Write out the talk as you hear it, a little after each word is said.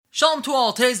Shalom to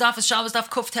all. Today's daf is Shabbos daf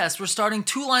Kuf Test. We're starting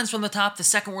 2 lines from the top, the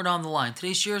second word on the line.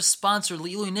 Today's year is sponsored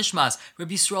Le'ilui Nishmas,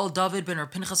 Rabbi Yisrael David ben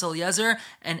Pinchas Eliezer,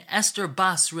 and Esther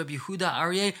Bas Rabbi Yehuda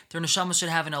Aryeh. Their neshama should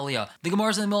have an aliyah. The Gemara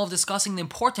is in the middle of discussing the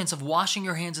importance of washing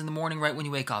your hands in the morning right when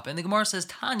you wake up. And the Gemara says,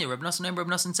 Tanya, Rabbi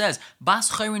Nassan says,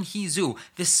 Bas Chayrin Hizu,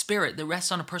 this spirit that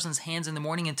rests on a person's hands in the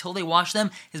morning until they wash them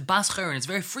is Bas Chayrin. It's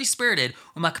very free-spirited,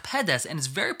 umakpedes, and it's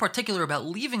very particular about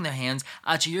leaving their hands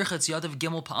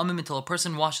until a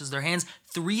person washes their hands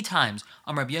 3 times.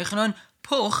 Rabbi Yochanan,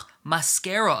 Puch,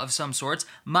 mascara of some sorts,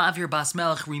 Ma'avir Bas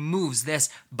Melech removes this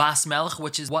Bas Melech,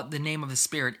 which is what the name of the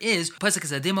spirit is, Pesach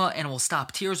Zadima, and will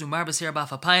stop tears, Umar Basir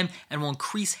Bafapayim, and will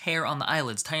increase hair on the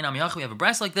eyelids. Tainam Yach, we have a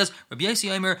breast like this, Rabbi Yossi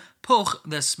Yomer, Puch,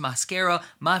 this mascara,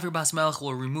 Ma'avir Bas Melech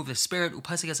will remove the spirit,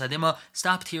 Upesach Zadima,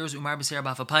 stop tears, Umar Basir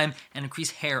Bafapayim, and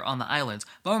increase hair on the eyelids.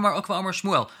 V'amar Ukva Amar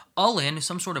Shmuel, Alin,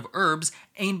 some sort of herbs,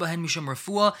 Ein Bahen Mishum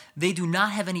Refuah, they do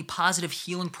not have any positive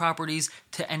healing properties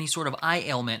to any sort of eye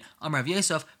ailment. Amar Rav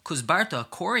Yosef, Kuzbarta,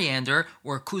 coriander,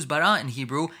 or kuzbara in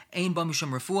Hebrew, Ein Ba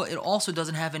Mishum Refuah, it also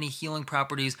doesn't have any healing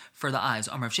properties for the eyes.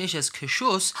 Amar Rav Sheshes,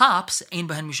 Kishus, hops, Ein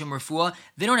Bahen Mishum Refuah,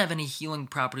 they don't have any healing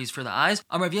properties for the eyes.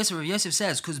 Amar Rav Yosef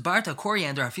says, Kuzbarta,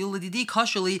 coriander, Afil Lididi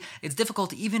Kashali, it's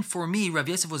difficult even for me. Rav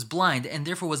Yosef was blind and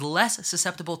therefore was less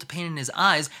susceptible to pain in his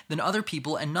eyes than other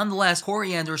people, and nonetheless,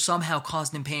 coriander somehow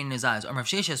caused him pain in his eyes. Amar Rav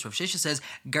Sheshes says,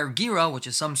 Gargira, which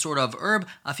is some sort of herb,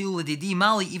 Afil Lididi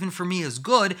Mali, even for me is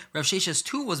good. Rav Sheshes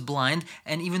too was blind,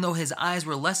 and even though his eyes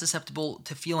were less susceptible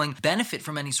to feeling benefit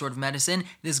from any sort of medicine,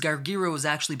 this gargira was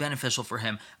actually beneficial for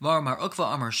him. V'amar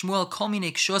Ukva Amar Shmuel, Kol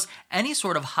Minei Kshus, any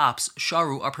sort of hops,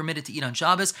 sharu, are permitted to eat on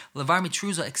Shabbos, levar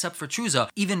mitruza, except for truza.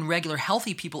 Even regular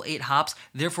healthy people ate hops,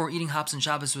 therefore eating hops on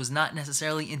Shabbos was not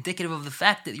necessarily indicative of the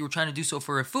fact that you were trying to do so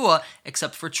for refuah,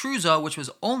 except for truza, which was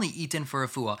only eaten for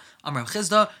refuah. Amar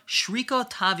Chizda,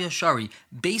 Shrika Tavya Shari,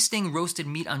 basting roasted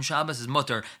meat on Shabbos is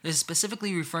mutter. This is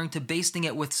specifically referring to basting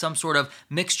it with some sort of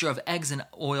mixture of eggs and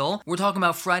oil. We're talking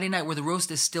about Friday night where the roast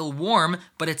is still warm,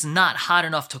 but it's not hot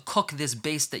enough to cook this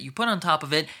base that you put on top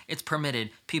of it. It's permitted.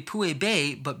 Pipue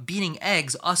bay, but beating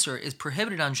eggs, usr, is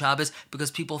prohibited on Shabbos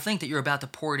because people think that you're about to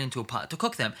pour it into a pot to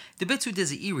cook them. The bitzu de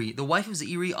Zeiri, the wife of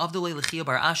Zeiri, Avdolei L'Chia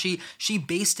Bar Ashi, she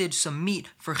basted some meat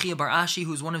for Chia Bar Ashi,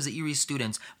 who's one of Zeiri's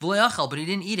students. V'le'achal, but he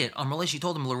didn't eat it. Amrle, she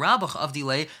told him, L'Rabach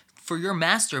Avdilei, for your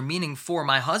master, meaning for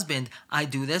my husband, I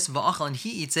do this, va'achal, and he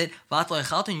eats it,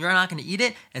 va'at and you're not going to eat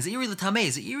it. As Zeiri l'tamei,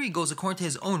 Zeiri goes according to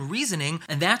his own reasoning,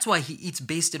 and that's why he eats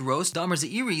basted roast. Damar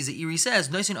Zeiri says,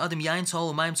 Noisin adam yain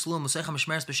sol umayim tzulum musecha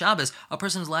mishmeres b'Shabbos. A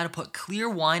person is allowed to put clear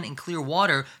wine and clear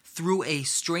water through a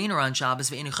strainer on Shabbos.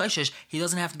 He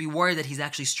doesn't have to be worried that he's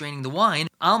actually straining the wine.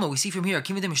 Alma, we see from here,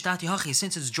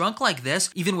 since it's drunk like this,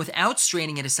 even without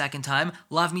straining it a second time,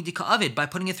 lav midika avid, by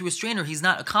putting it through a strainer, he's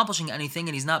not accomplishing anything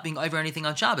and he's not being over anything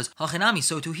on Shabbos. Hachinami,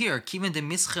 so to here, kiven de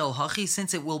mischel hachi,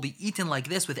 since it will be eaten like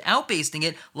this without basting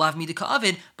it, lav midika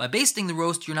avid, by basting the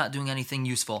roast, you're not doing anything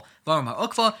useful. Varma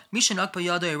ukva, mishan akpa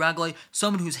yado eragloi,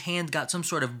 someone whose hand got some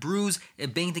sort of bruise,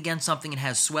 it banged against something and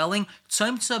has swelling.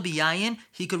 Tzomtza biyayin,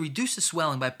 he could reduce the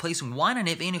swelling by placing wine on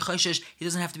it. He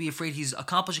doesn't have to be afraid he's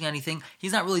accomplishing anything.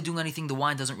 He's not really doing anything. The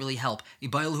wine doesn't really help.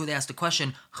 Ibayil, who they asked the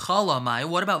question, Chala mai,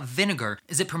 what about vinegar?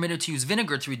 Is it permitted to use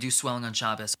vinegar to reduce swelling on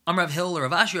Shabbos? Rav Hill or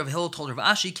Rav Ashi, Rav Hill told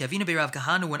Rav Ashi, Kavina be Rav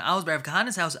Kahana, when I was by Rav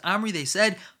Kahana's house, Amri, they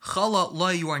said, Chala lo,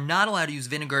 you are not allowed to use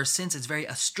vinegar since it's very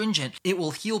astringent. It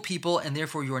will heal people, and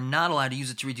therefore you are not allowed to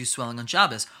use it to reduce swelling on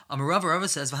Shabbos. Rava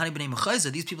says, V'hani b'nei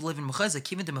Mechayza, these people live in Mechayza,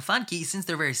 Kivin de Mefanki, since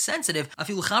they're very sensitive,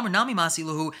 Afilu Chamer nami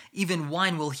masiluhu, even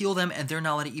wine will heal them, and they're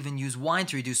not allowed to even use wine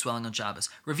to reduce swelling on Shabbos.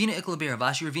 Ravina ikla be Rav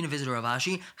Ashi, Ravina visited Rav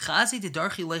Ashi, Chazi de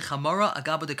darchi le chamara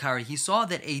agaba dekari. He saw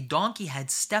that a donkey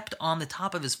had stepped on the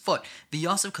top of his foot.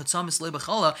 V'yasef katzamis le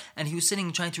b'chala, and he was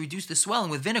sitting trying to reduce the swelling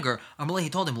with vinegar. Amalei, he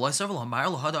told him,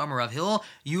 Rav Hill,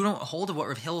 you don't hold of what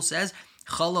Rav Hill says.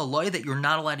 Chala loy, that you're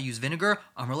not allowed to use vinegar.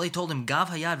 Amarle told him, Gav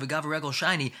hayad v'gav regel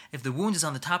shiny. If the wound is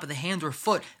on the top of the hand or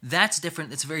foot, that's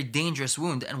different. It's a very dangerous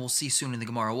wound, and we'll see soon in the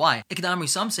Gemara why. Ikdamri,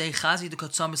 some say Chazi de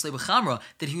kotzamis lebechamra,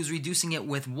 that he was reducing it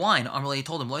with wine. Amarle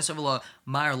told him, Loy savla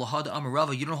Mar lahad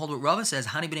amarava. You don't hold what Rava says.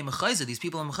 Hani b'nei mechayza. These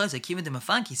people in mechayza, kivin de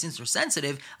mefanki, since they're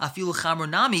sensitive, afilu chamra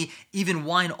nami. Even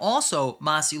wine also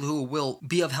masilu will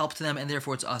be of help to them, and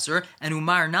therefore it's usher. And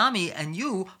umar nami, and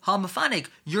you ha mefanik,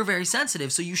 you're very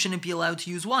sensitive, so you shouldn't be allowed to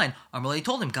use wine. Amalei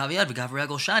told him, Gaviyad v'gav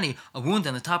regel shani, a wound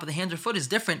on the top of the hand or foot is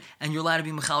different, and you're allowed to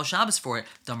be Mechal Shabbos for it.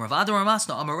 Damravad or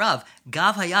Amasna, Amarav,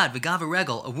 Gav hayad v'gav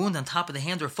regel, a wound on top of the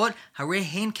hand or foot, Hare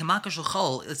hein kemaka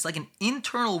shel, it's like an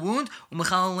internal wound,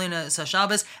 Umechal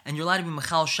Shabbos, and you're allowed to be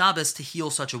Mechal Shabbos to heal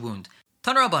such a wound.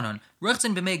 Tanarabanon,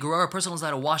 Rechtzin b'mei geror, a person is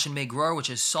allowed to wash in mei geror, which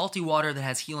is salty water that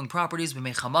has healing properties.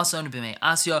 B'mei chamasan, b'mei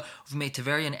asya, b'mei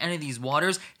teveria, in any of these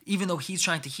waters. Even though he's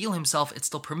trying to heal himself, it's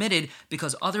still permitted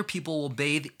because other people will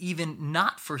bathe even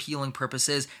not for healing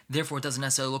purposes. Therefore, it doesn't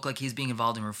necessarily look like he's being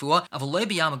involved in refuah. Avalei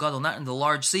b'yam hagadol, not in the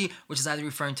large sea, which is either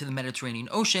referring to the Mediterranean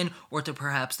Ocean or to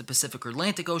perhaps the Pacific or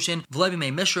Atlantic Ocean. V'lei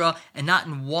b'mei mishra, and not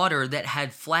in water that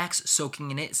had flax soaking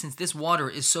in it. Since this water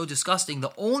is so disgusting,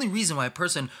 the only reason why a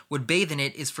person would bathe in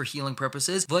it is for healing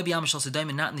purposes. V'lei b'yam shel sedaim,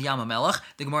 and not in the Yam HaMelech.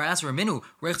 The Gemara asks, Raminu,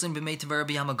 rechtzin b'mei teveria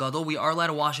b'yam hagadol. We are allowed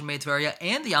to wash in mei teveria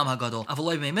and the Yam HaGadol.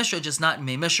 Avalei b'mei mishra, just not in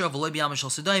mei mishra. V'lei b'yam shel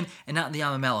sedaim, and not in the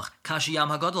Yam HaMelech. Kashi Yam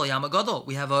HaGadol, Yam HaGadol.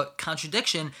 We have a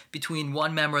contradiction between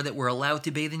one member that we're allowed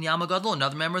to bathe in Yam HaGadol,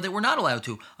 another member that we're not allowed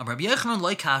to. Rabbi Yochanan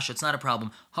loy kasha, it's not a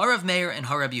problem. Harav Meir and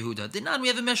Harav Yehuda. Dinan, we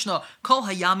have a Mishnah. Kol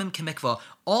hayamim kemikva.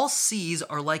 All seas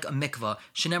are like a mikvah.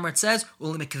 Shenemar, it says,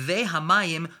 u'lemikvei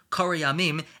hamayim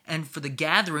karayamim, and for the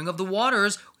gathering of the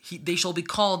waters, they shall be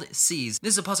called seas.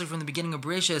 This is a pasuk from the beginning of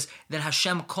Bereshis that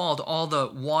Hashem called all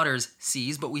the waters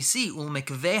seas, but we see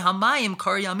u'lemikvei hamayim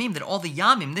karayamim, that all the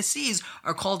yamim, the seas,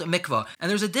 are called a mikvah.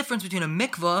 And there's a difference between a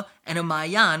mikvah and a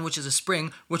mayan, which is a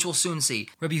spring, which we'll soon see.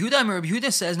 Rabbi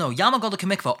Yehuda says, no, Yam HaGadol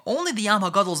kemikvah. Only the Yam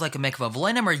HaGadol is like a mikvah.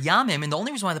 V'lei nemar yamim, and the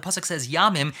only reason why the pasuk says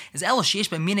yamim is elo sheyesh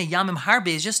b'mina yamim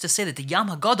harbe, is just to say that the Yam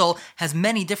HaGadol has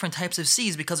many different types of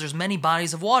seas because there's many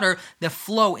bodies of water that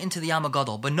flow into the Yam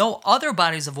HaGadol, but no other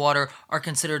bodies of water are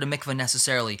considered a mikvah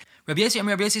necessarily. Rabbi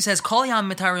Yossi says, Kol yam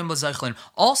mitarim l'zaychlin.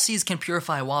 All seas can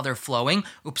purify while they're flowing.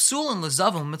 Upsulin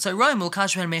l'zavim mitzayraim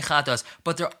l'kashven meichatas.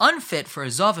 But they're unfit for a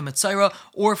zav and mitzayra,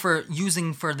 or for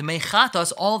using for the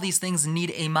meichatas. All these things need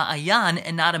a ma'ayan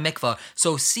and not a mikvah.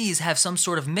 So seas have some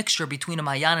sort of mixture between a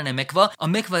ma'ayan and a mikvah. A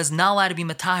mikvah is not allowed to be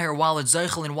mitahir while it's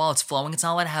zaychlin, while it's flowing. It's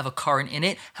not allowed to have a current in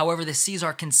it. However, the seas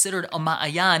are considered a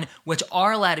ma'ayan, which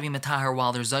are allowed to be mitahir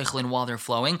while they're zaychlin, while they're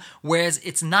flowing. Whereas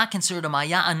it's not considered a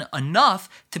ma'ayan enough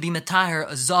to be mitahir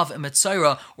a zav and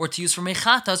mitzayra, or to use for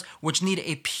mechatas, which need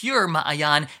a pure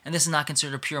ma'ayan, and this is not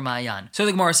considered a pure ma'ayan. So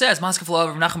the Gemara says, Maskeflo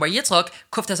of Nachum bar Yitzchak,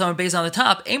 Kuftas Amar Beis on the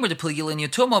top, Aimer de Pligilin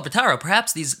Yotoma V'Tara.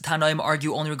 Perhaps these Tanaim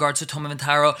argue only regards to Toma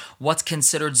V'Tara, what's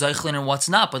considered Zeichlin and what's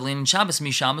not. But in Shabbos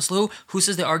Mishamaslu, who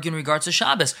says they argue in regards to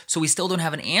Shabbos? So we still don't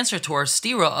have an answer to our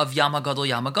stira of Yam HaGadol,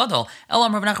 Yam HaGadol.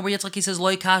 Elam Rav Nachum bar Yitzchak, he says,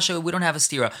 Loi Kasha, we don't have a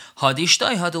stira.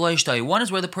 Hadishtai, Hadilai. One is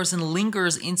where the person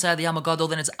lingers inside the Yam HaGadol,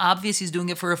 then it's obvious he's doing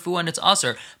it for a fu and it's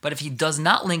aser. But if he does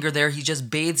not linger there, he just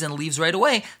bathes and leaves right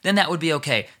away, then that would be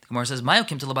okay. The Gemara says,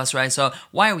 Mayokim to Labas Raisa,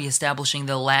 why are we establishing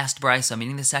the last Braisa,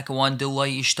 meaning the second one,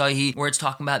 Diloi Ishtahi, where it's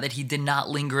talking about that he did not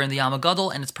linger in the Yam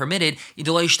HaGadol and it's permitted.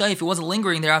 Diloi Ishtahi, if he wasn't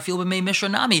lingering there, I feel b'mei mishra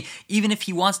nami, even if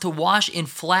he wants to wash in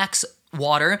flax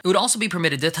water, it would also be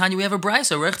permitted. Tanya, we have a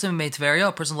brayso. Rechtim mei tveria,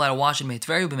 a person allowed to wash in mei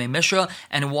tveria, b'mei mishra,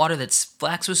 and in water that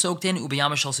flax was soaked in,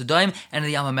 ubiyam shel sedaim, and in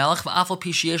the Yam HaMelech, v'afal pi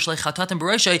sheyesh le chatatim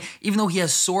b'reishay, even though he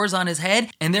has sores on his head,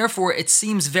 and therefore it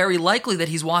seems very likely that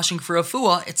he's washing for a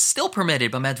fuah, it's still permitted.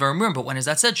 But when is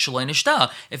that said? Shalei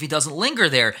nishta. If he doesn't linger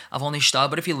there, avol nishta,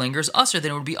 but if he lingers usher,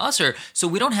 then it would be usher. So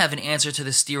we don't have an answer to the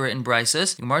stira in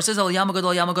Brises. Gemara says, al Yam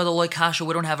HaGadol loy kasha,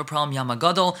 we don't have a problem. Yam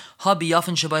HaGadol, habi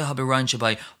yafin shabai, habi rain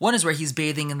shabai. One is where he's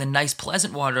bathing in the nice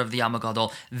pleasant water of the Yam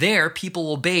HaGadol. There, people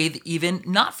will bathe even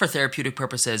not for therapeutic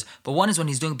purposes, but one is when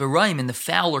he's doing beraim in the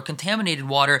foul or contaminated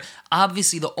water.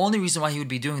 Obviously, the only reason why he would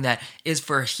be doing that is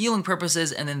for healing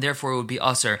purposes, and then therefore it would be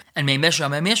usher. And mei mishra,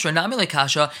 not milei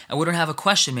kasha, and we don't have a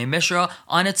question. Mei mishra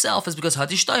on itself is because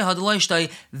hadishtai, hadilai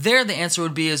ishtai. There, the answer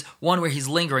would be is one where he's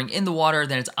lingering in the water,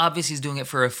 then it's obvious he's doing it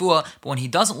for a fuah, but when he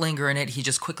doesn't linger in it, he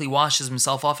just quickly washes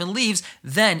himself off and leaves.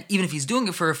 Then, even if he's doing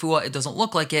it for a fuah, it doesn't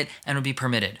look like it, and would be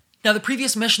permitted. Now, the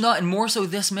previous Mishnah, and more so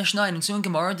this Mishnah and ensuing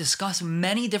Gemara, discuss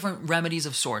many different remedies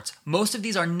of sorts. Most of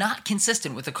these are not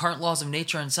consistent with the current laws of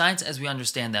nature and science as we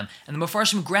understand them, and the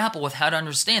Mefarshim grapple with how to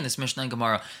understand this Mishnah and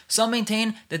Gemara. Some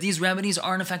maintain that these remedies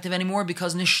aren't effective anymore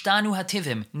because nishtanu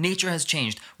hativim, nature has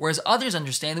changed, whereas others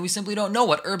understand that we simply don't know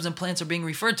what herbs and plants are being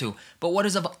referred to. But what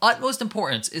is of utmost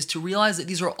importance is to realize that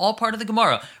these are all part of the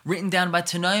Gemara, written down by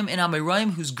Tanaim and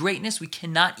Amoraim, whose greatness we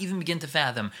cannot even begin to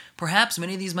fathom. Perhaps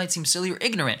many of these might seem silly or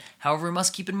ignorant. However, we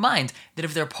must keep in mind that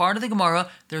if they're part of the Gemara,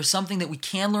 there's something that we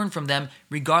can learn from them,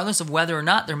 regardless of whether or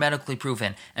not they're medically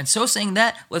proven. And so saying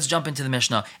that, let's jump into the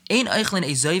Mishnah. Ein eichlin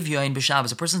a zayvyain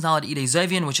b'Shabbos. A person's not allowed to eat a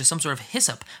zayvyain, which is some sort of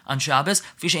hyssop on Shabbos.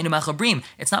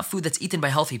 It's not food that's eaten by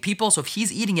healthy people, so if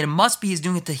he's eating it, it must be he's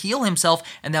doing it to heal himself,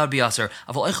 and that would be aser.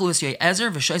 He's allowed to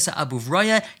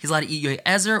eat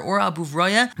yoezer or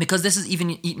abuvraya, because this is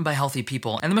even eaten by healthy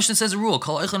people. And the Mishnah says a rule,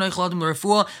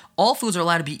 all foods are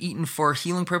allowed to be eaten for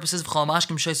healing purposes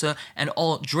purposes, and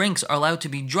all drinks are allowed to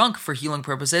be drunk for healing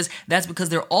purposes. That's because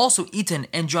they're also eaten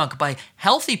and drunk by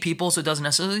healthy people, so it doesn't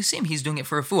necessarily seem he's doing it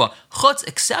for refuah. Chutz,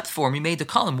 except for we made the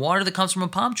column water that comes from a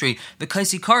palm tree, the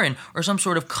kaisi karin, or some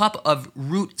sort of cup of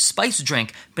root spice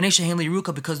drink, b'nei shehein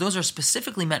liruka, because those are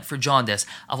specifically meant for jaundice.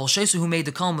 Avol shesu, who made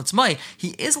the column litzmai, he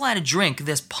is allowed to drink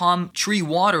this palm tree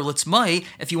water litzmai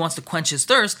if he wants to quench his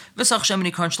thirst. V'sach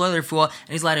shemini karin shleil refuah, and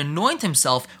he's allowed to anoint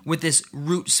himself with this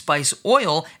root spice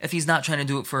oil if he's not trying to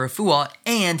do it for refuah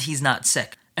and he's not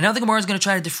sick. And now the Gemara is going to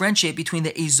try to differentiate between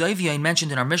the Ezoiv yain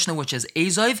mentioned in our Mishnah, which is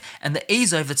Ezoiv, and the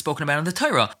Ezoiv that's spoken about in the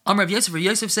Torah. Amar Rav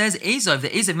Yosef says Ezoiv, the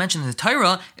Ezoiv mentioned in the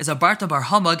Torah, is a Barta bar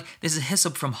Hamag. This is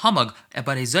Hyssop from Hamag.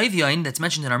 But Ezoiv yain that's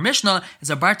mentioned in our Mishnah is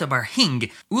a Barta bar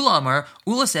Hing. Ula Amar,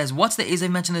 Ula says, what's the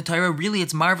Ezoiv mentioned in the Torah? Really,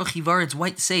 it's Marva Chivar, it's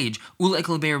white sage. Ula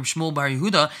Ekel Bei Rav Shmuel bar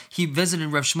Yehuda. He visited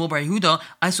Rav Shmuel bar Yehuda.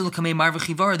 Aisul Kamei Marva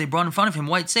Chivar. They brought in front of him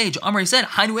white sage. Amar, he said,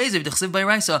 Hainu Ezoiv d'chsiv by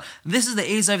Raisa. This is the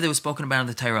Ezoiv that was spoken about in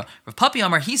the Torah. Rav Papi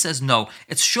Amar, he says no.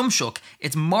 It's shumshuk,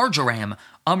 it's marjoram.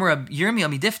 Amar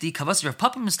Yirmiyah Midifti, Kavas Rav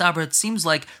Papi Mistaber. It seems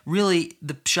like really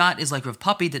the pshat is like Rav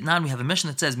Papi. That nan we have a mission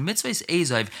that says mitzvahs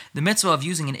ezoiv, the mitzvah of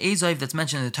using an ezoiv that's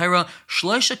mentioned in the Torah.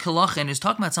 Shloisha kalachin is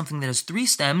talking about something that has 3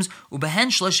 stems, ubehen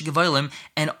shloisha gevalim,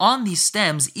 and on these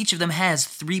stems each of them has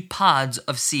 3 pods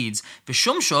of seeds.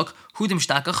 V'shumshuk hudim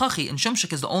shtaka chachi, and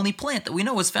shumshuk is the only plant that we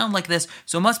know is found like this.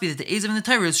 So it must be that the ezoiv in the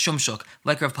Torah is shumshuk,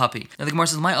 like Rav Papi. Now the Gemara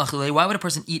says, "My achile, why would a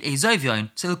person eat ezoiv yain?"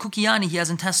 So the kukiyani, he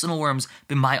has intestinal worms.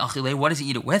 B'may achile, what does he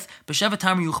eat it with? B'sheva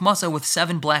tamar yuchmasa, with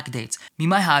 7 black dates.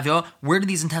 Mimai havyo, where do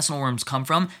these intestinal worms come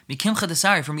from? Mikimcha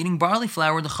desari, from eating barley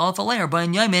flour, the chalaf alei, or by a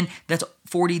yamin that's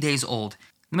 40 days old.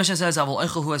 The Mishnah says, Avol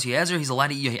Eichel hu has Yezer, he's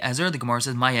allowed to eat Yezer. The Gemara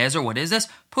says, My Yezer, what is this?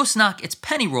 Pusnak, it's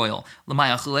pennyroyal. L'may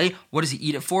achile, what does he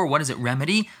eat it for? What does it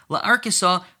remedy?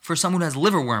 La'arkisa, for someone who has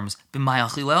liverworms. B'may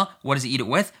achile, what does he eat it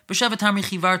with? B'sheva tamri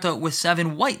chivarta, with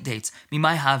 7 white dates.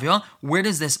 Mimay havya, where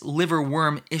does this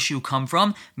liverworm issue come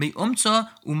from? Me'umtza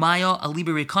umaya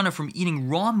aliberikana, from eating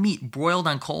raw meat broiled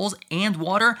on coals and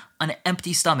water on an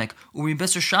empty stomach.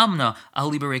 Ubibisr shamna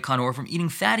aliberikana, or from eating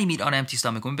fatty meat on an empty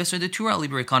stomach. Ubibisr detura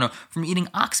aliberikana, from eating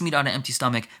ox meat on an empty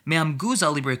stomach. Me'am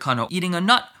guza aliberikana, eating a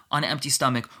nut on an empty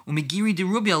stomach. Umigiri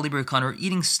derubia librikana, or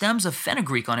eating stems of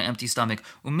fenugreek on an empty stomach.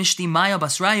 Umishti maya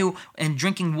basrayu, and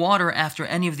drinking water after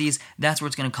any of these, that's where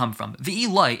it's going to come from.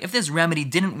 V'ilai, if this remedy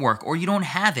didn't work, or you don't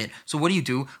have it, so what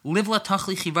do? Livla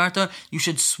tachli chivarta, you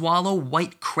should swallow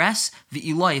white cress.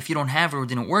 V'ilai, if you don't have it or it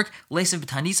didn't work, lesev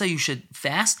b'tanisa, you should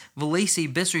fast. V'lesei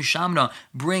bisri shamna,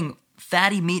 bring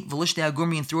fatty meat, v'lishtei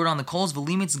agurmi, and throw it on the coals.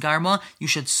 V'limitz garma, you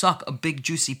should suck a big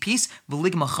juicy piece.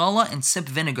 V'ligma chala, and sip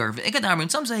vinegar. V'ikadamri,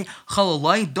 and some say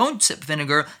chalalai, don't sip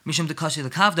vinegar, mishim dekashi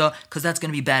lekavda, because that's going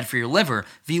to be bad for your liver.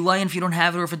 V'ilai, if you don't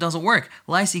have it or if it doesn't work.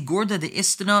 Laisi gorda de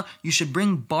istana, you should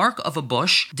bring bark of a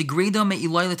bush, degreda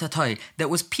me'ilai letatai, that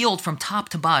was peeled from top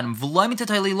to bottom. V'lai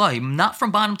mitatai le'ilai, not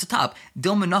from bottom to top.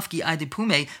 Dil menafki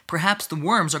aidipume, perhaps the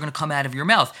worms are going to come out of your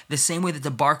mouth. The same way that the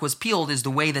bark was peeled is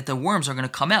the way that the worms are going to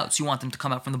come out. So you want them to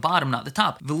come out from the bottom, not the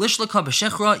top. V'lishlaka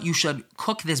b'shechra, you should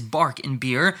cook this bark in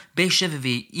beer,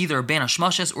 be'shivivi, either ben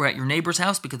hashmashes or at your neighbor's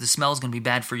house, because the smell is going to be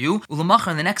bad for you.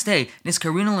 Ulamachar, the next day,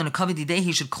 niskarino in a kavidi day,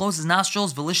 he should close his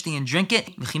nostrils, v'lishti, and drink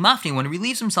it. V'chimafni, when he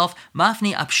relieves himself,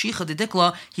 mafni apshicha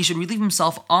dedikla, he should relieve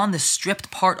himself on the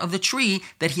stripped part of the tree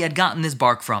that he had gotten this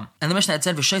bark from. And the Mishnah had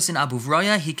said, v'shaisin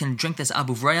abuvraya, he can drink this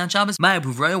abuvraya on Shabbos. My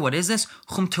abuvraya, what is this?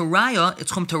 Chumtaraya,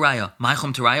 it's chumtaraya. My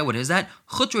chumtaraya, what is that?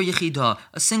 Chutra yechida,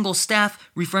 a single staff,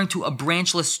 referring to a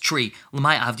branchless tree.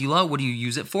 L'may avdila, what do you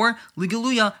use it for?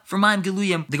 Ligaluya, for maim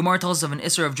giluyim. The Gemara tells us of an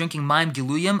isser of drinking maim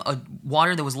giluyim, a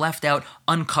water that was left out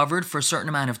uncovered for a certain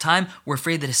amount of time. We're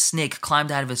afraid that a snake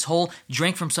climbed out of its hole,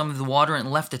 drank from some of the water,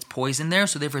 and left its poison there,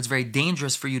 so therefore it's very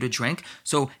dangerous for you to drink.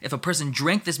 So if a person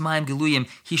drank this maim giluyim,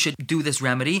 he should do this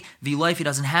remedy. V'ilai, if he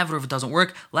doesn't have it or if it doesn't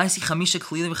work, laisi chamisha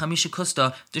klila v'chamisha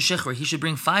kusta d'shechra, he should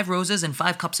bring 5 roses and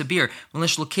 5 cups of beer.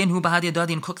 Melish lukinhu bahadi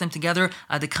adadi, and cook them together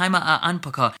adekaima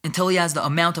anpaka, until he has the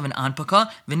amount of an anpaka,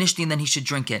 vinishti, and then he should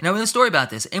drink it. Now we have a story about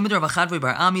this. Emeder of Achadvei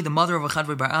bar Ami, the mother of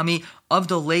Achadvei bar Ami, of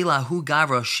the Leila hu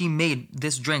Gavra, she made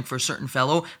this drink for a certain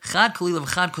fellow. Chad kalila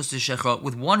v'chad kus d'shechra,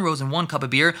 with 1 rose and 1 cup of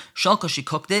beer. Shalka, she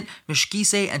cooked it.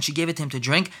 Mishkise, and she gave it to him to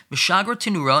drink. Vishagra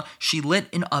tenura, she lit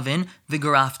an oven.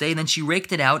 Vigarafte, then she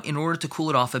raked it out in order to cool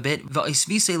it off a bit.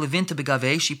 Va'isvise levinta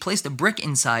begave, she placed a brick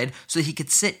inside so that he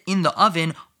could sit in the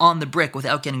oven on the brick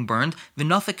without getting burned.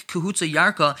 Vinafik kuhutza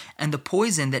yarka, and the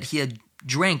poison that he had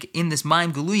drank in this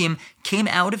Mayim Geluyim came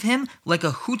out of him like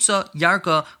a Hutza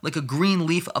Yarka, like a green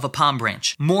leaf of a palm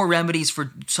branch. More remedies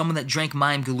for someone that drank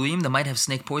Mayim Geluyim that might have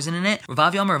snake poison in it.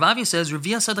 Rav Avia says, you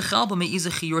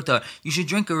should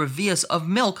drink a revias of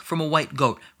milk from a white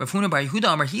goat. Rav Huna Bar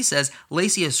Yehuda Amar, he says,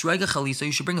 Lacey esrega chalisa,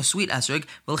 you should bring a sweet esreg,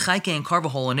 v'lchayke, and carve a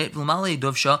hole in it, v'lmale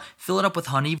dovsha, fill it up with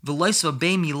honey, v'loisva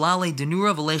be milale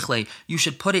denura v'lechle, you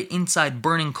should put it inside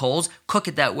burning coals, cook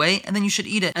it that way, and then you should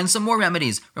eat it. And some more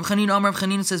remedies. Rav Chanina Amar, Rav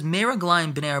Chanina says,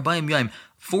 meraglaim b'nei arbayim yoim,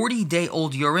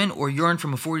 40-day-old urine, or urine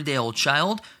from a 40-day-old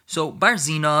child. So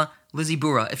barzina, Lizzie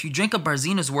Bura, if you drink a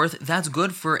barzina's worth, that's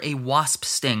good for a wasp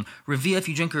sting. Revia, if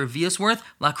you drink a revia's worth,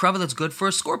 la krava, that's good for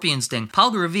a scorpion sting.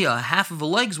 Palga revia, half of a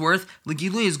leg's worth,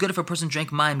 legilui is good if a person drank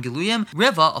mayim giluyim.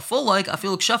 Reva, a full leg,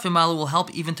 afil kshafim malu, will help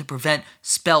even to prevent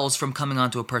spells from coming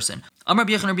onto a person. Amar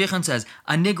Biachan says,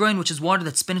 a nigroin, which is water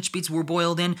that spinach beets were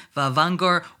boiled in,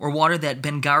 vavangar, or water that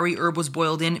bengari herb was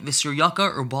boiled in,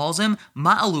 visiryaka, or balsam,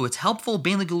 ma'alu, it's helpful,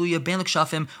 ben legiluya, ben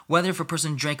lekshafim, whether if a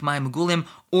person drank mayim gulim,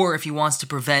 or if he wants to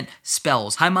prevent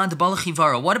spells. Haiman de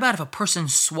balachivara, what about if a person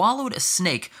swallowed a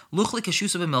snake, luchli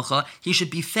kashusa b'milcha, he should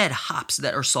be fed hops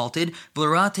that are salted,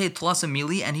 v'lerate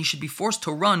tlasamili, and he should be forced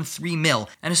to run 3 mil.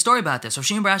 And a story about this, Rav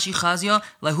Shimon bar Ashi chazia,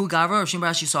 lahu gavra, Rav Shimon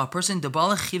bar Ashi saw a person, de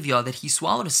balachivya, that he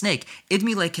swallowed a snake,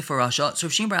 idmi le kifarasha, so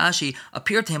Rav Shimon bar Ashi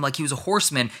appeared to him like he was a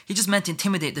horseman, he just meant to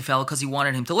intimidate the fellow because he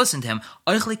wanted him to listen to him.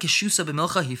 Oichli kashusa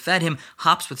b'milcha, he fed him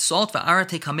hops with salt,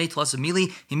 v'arate kamei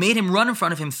tlasamili, he made him run in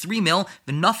front of him 3 mil,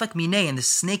 nafak minei, and the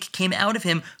snake came out of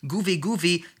him,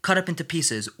 guvi, cut up into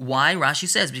pieces. Why? Rashi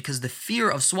says, because the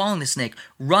fear of swallowing the snake,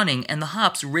 running, and the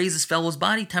hops raised this fellow's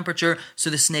body temperature,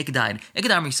 so the snake died.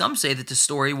 Ikadamri, some say that the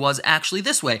story was actually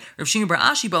this way. Rav Shimon bar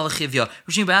Ashi balachivya, Rav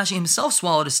Shimon bar Ashi himself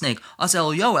swallowed a snake. As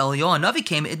Eliyahu, a Navi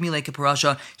came, idmi le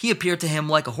kiparasha, he appeared to him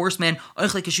like a horseman,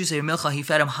 oichle kashusei milcha, he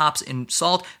fed him hops in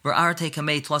salt, v'arte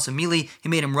kamei tlasamili, he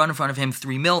made him run in front of him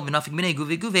 3 mil, v'nafik minei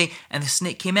guvi, and the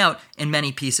snake came out in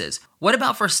many pieces. What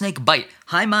about for a snake bite?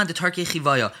 Haiman de tarke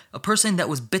chivaya, a person that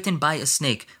was bitten by a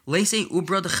snake. Leise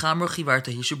ubra de chamro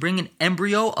chivarta, he should bring an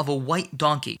embryo of a white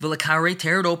donkey. Vilakare,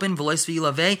 tear it open, velois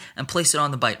vilave, and place it on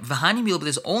the bite. V'hani mil, but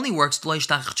this only works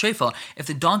trefa if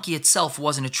the donkey itself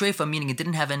wasn't a trefa, meaning it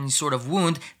didn't have any sort of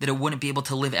wound that it wouldn't be able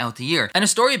to live out the year. And a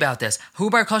story about this.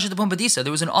 Hubar kasha de Pumpadisa,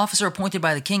 there was an officer appointed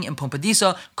by the king in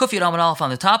Pumpadisa, Kufiyat Amad Aleph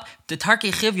on the top, de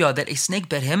tarke chivya, that a snake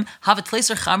bit him. Havet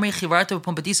chamre chivarta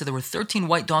Pumpadisa, there were 13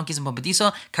 white donkeys in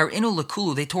Pumpadisa, Karinu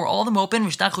Lakulu, they tore all of them open,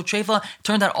 Vishtachu Trefa,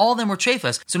 turned out all of them were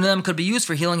trefas, so none of them could be used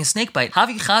for healing a snake bite.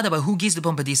 Havi Chada by who gives the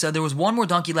Pumpadisa, there was one more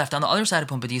donkey left on the other side of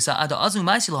Pumpadisa, Ada Azu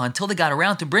Maisila, until they got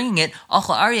around to bringing it,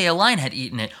 Achla Aryeh, a lion had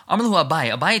eaten it. Amarlahu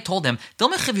Abaye told them,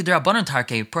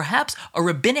 perhaps a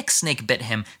rabbinic snake bit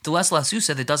him. Deles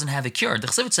Lasusa that doesn't have a cure. The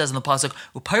Chsivit says in the pasuk,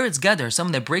 Upirates Geder,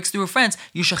 someone that breaks through a fence,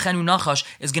 Yushachenu Nachash,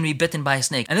 is going to be bitten by a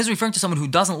snake. And this is referring to someone who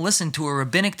doesn't listen to a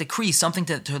rabbinic decree, something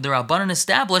to the Rabbanan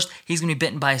established, he's going to be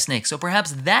bitten by a snake. So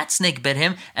perhaps that snake bit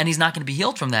him, and he's not going to be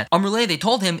healed from that. Amrulay, they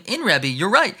told him, in Rebbe, you're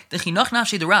right.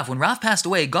 When Rav passed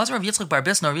away, Gazar of Yitzchak Bar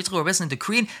Bisna, Yitzchak Bar Bisna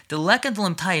decreed,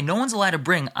 no one's allowed to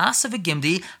bring Asav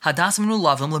Gimdi, Hadasim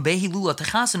Nulavim, Lebehi Lula,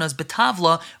 Techasanas,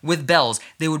 Betavla, with bells.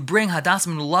 They would bring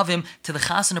Hadasim Nulavim to the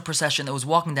Chasana procession that was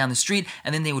walking down the street,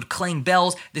 and then they would clang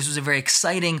bells. This was a very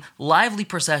exciting, lively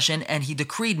procession, and he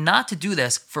decreed not to do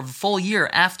this for a full year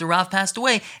after Rav passed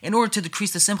away in order to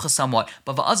decrease the Simcha somewhat.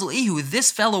 But Va'azal Ihu,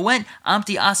 this fellow went,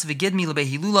 Amti Asav Gidmi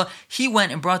Lebehi Lula, he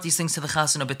went and brought these things to the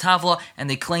Chasana Betavla, and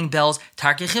they clanged bells,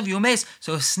 Tarkechiv Yumes,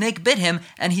 so a snake bit him,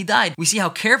 and he died. We see how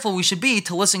careful we should be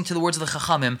to listening to the words of the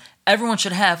Chachamim. Everyone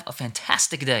should have a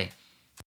fantastic day.